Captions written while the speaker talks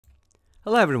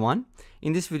Hello everyone.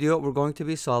 In this video we're going to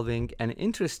be solving an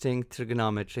interesting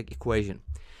trigonometric equation.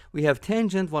 We have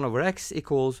tangent 1 over x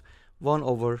equals 1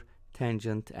 over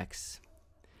tangent x.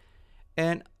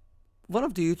 And one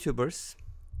of the YouTubers,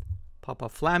 Papa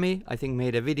Flammy, I think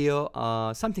made a video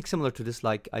something similar to this,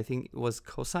 like I think it was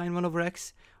cosine 1 over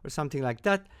x or something like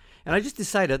that. And I just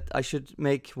decided I should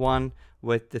make one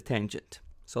with the tangent.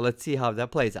 So let's see how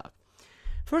that plays out.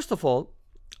 First of all,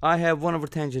 I have 1 over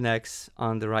tangent x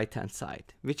on the right hand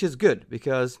side, which is good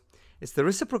because it's the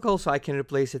reciprocal, so I can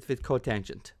replace it with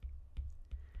cotangent.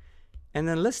 And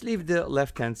then let's leave the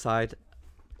left hand side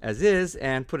as is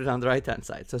and put it on the right hand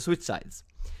side, so switch sides.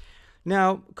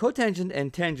 Now cotangent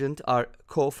and tangent are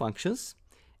co-functions,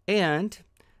 and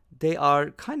they are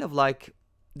kind of like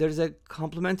there's a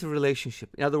complementary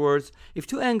relationship. In other words, if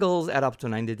two angles add up to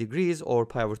 90 degrees or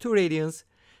pi over 2 radians,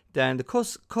 then the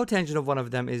cotangent of one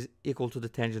of them is equal to the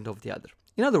tangent of the other.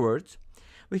 In other words,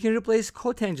 we can replace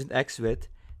cotangent x with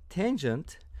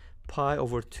tangent pi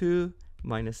over 2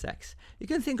 minus x. You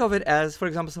can think of it as, for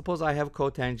example, suppose I have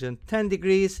cotangent 10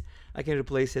 degrees. I can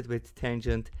replace it with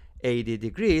tangent 80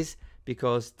 degrees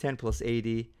because 10 plus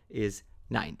 80 is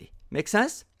 90. Make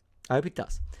sense? I hope it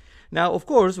does. Now, of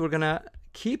course, we're going to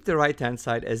keep the right-hand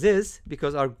side as is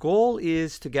because our goal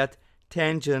is to get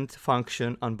tangent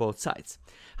function on both sides.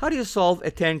 How do you solve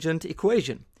a tangent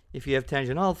equation? If you have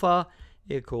tangent alpha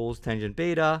equals tangent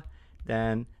beta,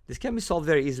 then this can be solved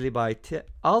very easily by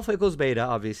alpha equals beta,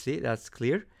 obviously, that's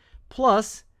clear,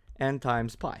 plus n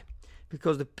times pi.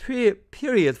 Because the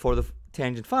period for the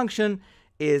tangent function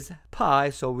is pi,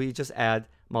 so we just add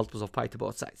multiples of pi to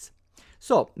both sides.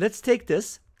 So let's take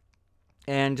this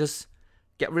and just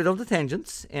get rid of the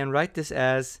tangents and write this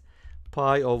as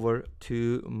pi over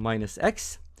 2 minus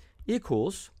x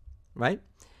equals, right,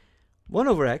 1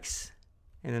 over x,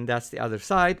 and then that's the other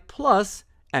side, plus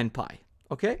n pi.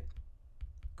 Okay,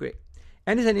 great.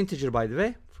 N is an integer, by the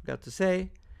way, forgot to say.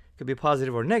 It could be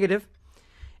positive or negative.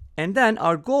 And then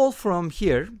our goal from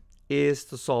here is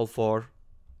to solve for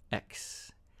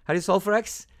x. How do you solve for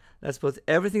x? Let's put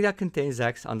everything that contains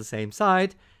x on the same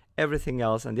side, everything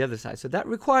else on the other side. So that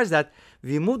requires that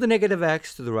we move the negative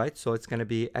x to the right, so it's going to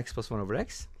be x plus 1 over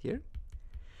x here.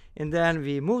 And then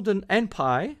we move the n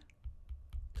pi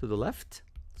to the left,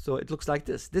 so it looks like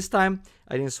this. This time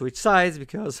I didn't switch sides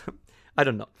because I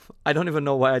don't know. I don't even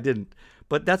know why I didn't,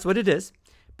 but that's what it is.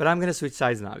 But I'm going to switch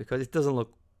sides now because it doesn't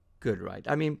look good, right?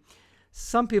 I mean,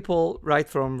 some people write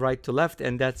from right to left,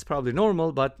 and that's probably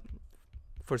normal, but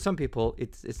for some people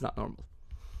it's not normal.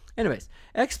 Anyways,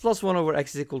 x plus 1 over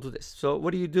x is equal to this. So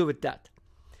what do you do with that?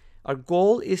 Our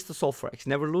goal is to solve for x.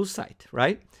 Never lose sight,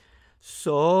 right?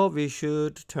 So we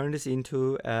should turn this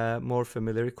into a more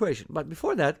familiar equation. But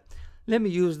before that, let me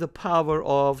use the power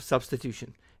of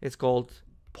substitution. It's called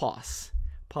POS,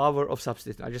 power of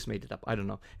substitution. I just made it up. I don't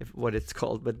know what it's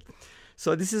called. But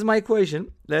so this is my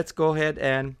equation. Let's go ahead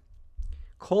and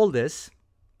call this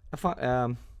I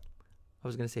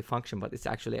was going to say function, but it's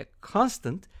actually a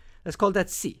constant. Let's call that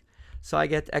c. So I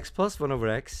get x plus 1 over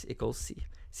x equals c.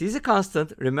 C is a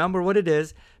constant. Remember what it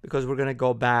is because we're going to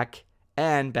go back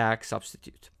and back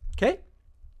substitute. Okay?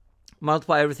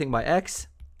 Multiply everything by x.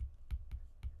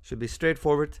 Should be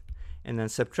straightforward. And then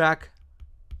subtract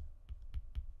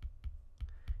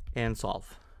and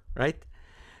solve. Right?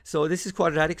 So this is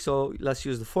quadratic. So let's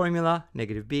use the formula.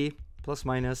 Negative b plus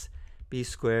minus b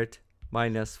squared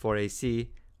minus 4ac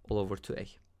all over 2a.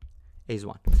 A is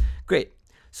 1. Great.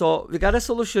 So we got a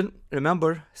solution.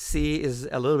 Remember, c is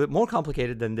a little bit more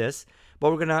complicated than this,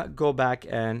 but we're going to go back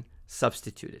and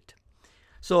substitute it.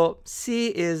 So c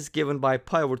is given by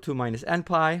pi over 2 minus n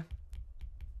pi.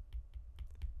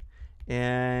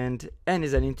 And n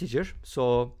is an integer,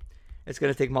 so it's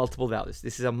going to take multiple values.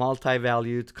 This is a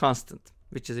multi-valued constant,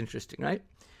 which is interesting, right?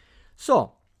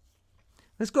 So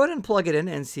let's go ahead and plug it in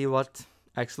and see what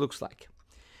x looks like.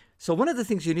 So one of the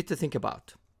things you need to think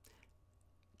about,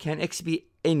 can x be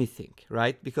anything,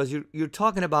 right? Because you're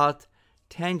talking about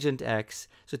tangent x,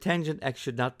 so tangent x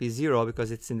should not be 0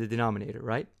 because it's in the denominator,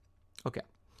 right? Okay,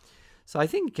 so I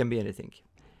think it can be anything.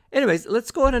 Anyways, let's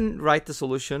go ahead and write the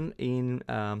solution in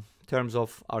terms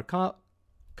of our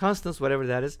constants, whatever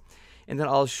that is, and then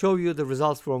I'll show you the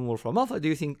results from Wolfram alpha. Do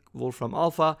you think Wolfram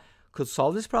alpha could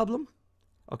solve this problem?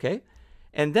 Okay,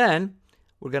 and then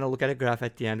we're going to look at a graph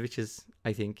at the end, which is,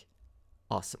 I think,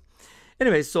 awesome.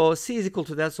 Anyway, so c is equal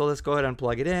to that, so let's go ahead and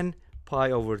plug it in.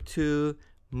 Pi over 2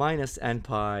 minus n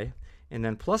pi, and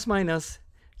then plus minus.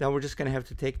 Then we're just going to have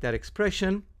to take that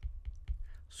expression,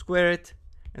 square it,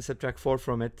 and subtract 4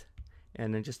 from it,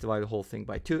 and then just divide the whole thing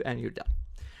by 2, and you're done.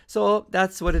 So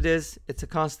that's what it is. It's a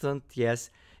constant, yes.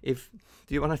 If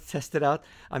do you want to test it out,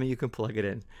 I mean, you can plug it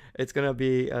in. It's gonna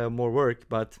be more work,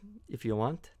 but if you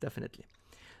want, definitely.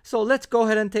 So let's go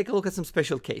ahead and take a look at some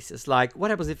special cases, like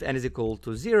what happens if n is equal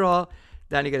to 0.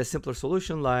 Then you get a simpler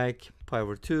solution like pi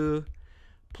over 2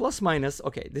 plus minus.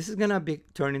 Okay, this is gonna be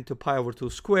turned into pi over 2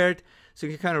 squared, so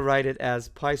you can kind of write it as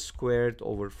pi squared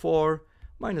over 4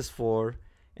 minus 4.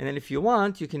 And then if you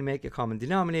want, you can make a common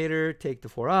denominator, take the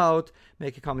 4 out,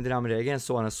 make a common denominator again,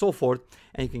 so on and so forth,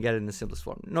 and you can get it in the simplest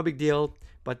form. No big deal,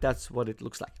 but that's what it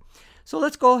looks like. So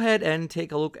let's go ahead and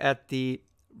take a look at the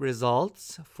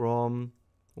results from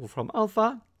Wolfram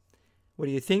Alpha. What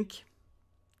do you think?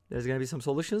 There's going to be some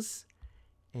solutions.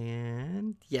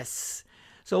 And yes.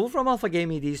 So Wolfram Alpha gave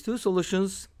me these two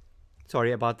solutions.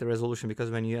 Sorry about the resolution,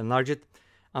 because when you enlarge it,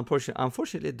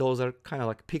 unfortunately those are kind of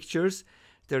like pictures.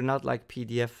 They're not like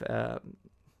PDF,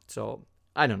 so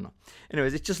I don't know.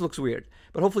 Anyways, it just looks weird,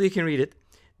 but hopefully you can read it.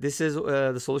 This is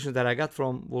the solution that I got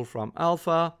from Wolfram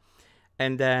Alpha.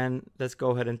 And then let's go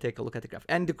ahead and take a look at the graph.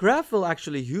 And the graph will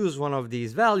actually use one of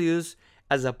these values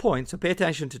as a point, so pay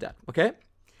attention to that, okay?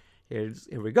 Here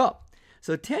we go.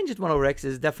 So tangent 1 over x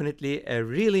is definitely a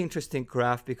really interesting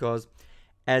graph, because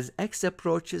as x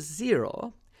approaches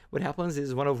 0, what happens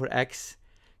is 1 over x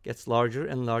gets larger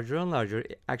and larger and larger.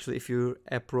 Actually, if you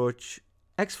approach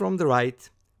x from the right,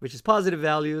 which is positive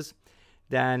values,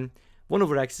 then 1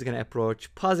 over x is going to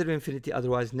approach positive infinity,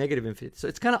 otherwise negative infinity. So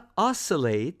it's going to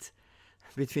oscillate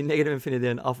between negative infinity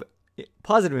and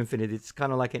positive infinity. It's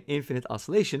kind of like an infinite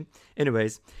oscillation.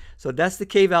 Anyways, so that's the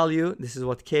k value. This is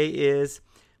what k is.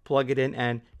 Plug it in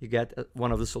and you get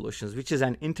one of the solutions, which is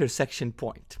an intersection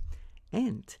point.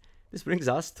 And this brings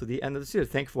us to the end of the video.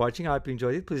 Thank you for watching. I hope you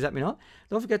enjoyed it. Please let me know.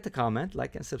 Don't forget to comment,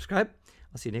 like, and subscribe.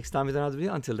 I'll see you next time with another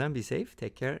video. Until then, be safe,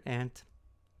 take care, and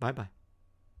bye-bye.